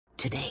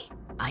Today,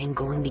 I am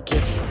going to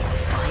give you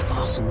 5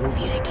 awesome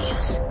movie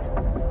ideas,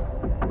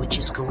 which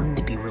is going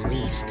to be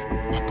released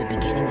at the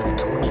beginning of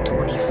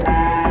 2024.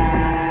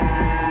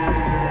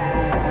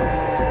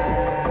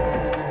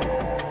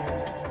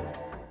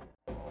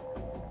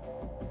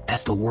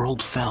 As the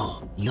world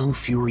fell, young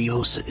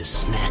Furiosa is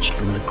snatched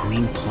from the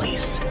green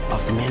place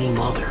of many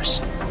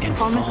mothers and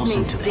falls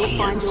into the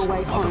hands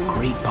of a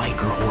great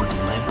biker horde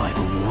led by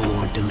the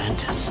warlord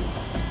Dementus.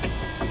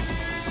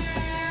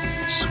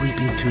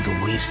 Sweeping through the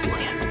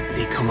wasteland,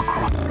 they come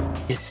across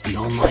it's the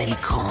almighty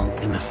Kong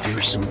and the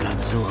fearsome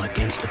Godzilla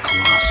against the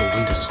colossal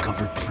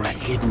undiscovered threat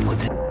hidden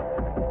within.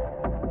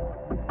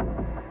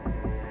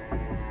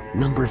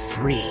 Number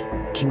 3,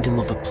 Kingdom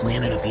of the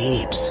Planet of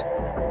the Apes.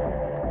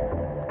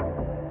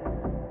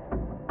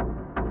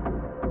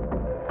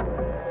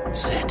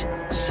 Set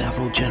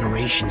several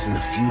generations in the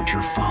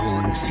future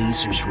following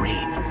Caesar's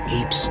reign,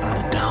 apes are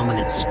the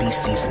dominant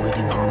species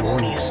living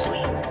harmoniously,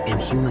 and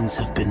humans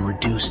have been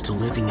reduced to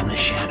living in the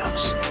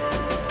shadows.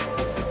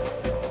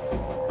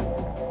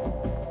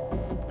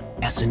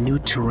 As a new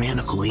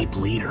tyrannical ape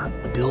leader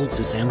builds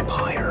his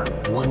empire,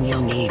 one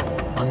young ape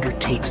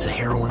undertakes a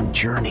harrowing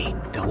journey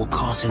that will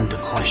cause him to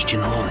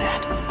question all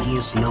that he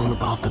has known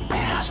about the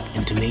past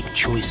and to make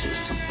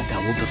choices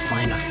that will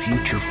define a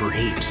future for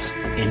apes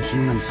and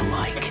humans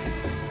alike.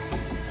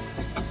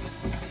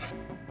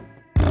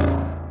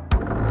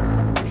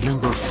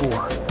 Number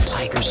 4,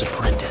 Tiger's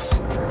Apprentice.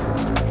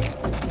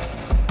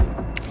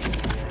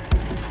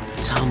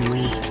 Tom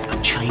Lee, a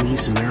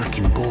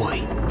Chinese-American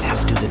boy,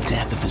 after the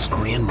death of his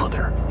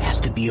grandmother,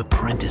 has to be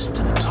apprenticed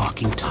to the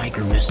talking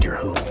tiger Mr.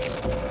 Hu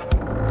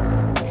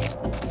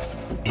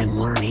and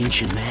learn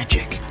ancient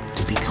magic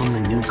to become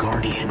the new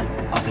guardian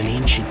of an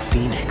ancient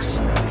phoenix.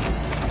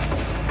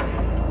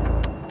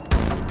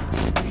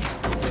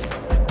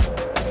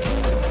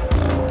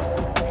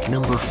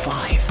 Number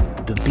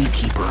 5, The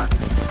Beekeeper.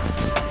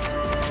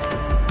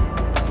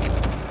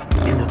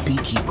 In The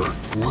Beekeeper,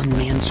 one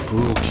man's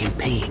brutal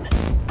campaign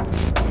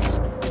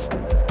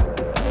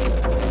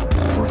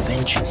for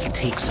vengeance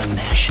takes on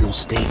national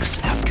stakes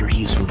after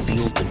he is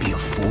revealed to be a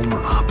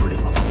former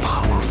operative of a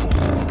powerful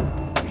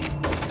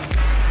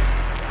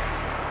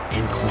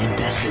and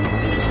clandestine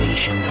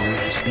organization known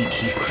as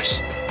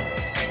Beekeepers.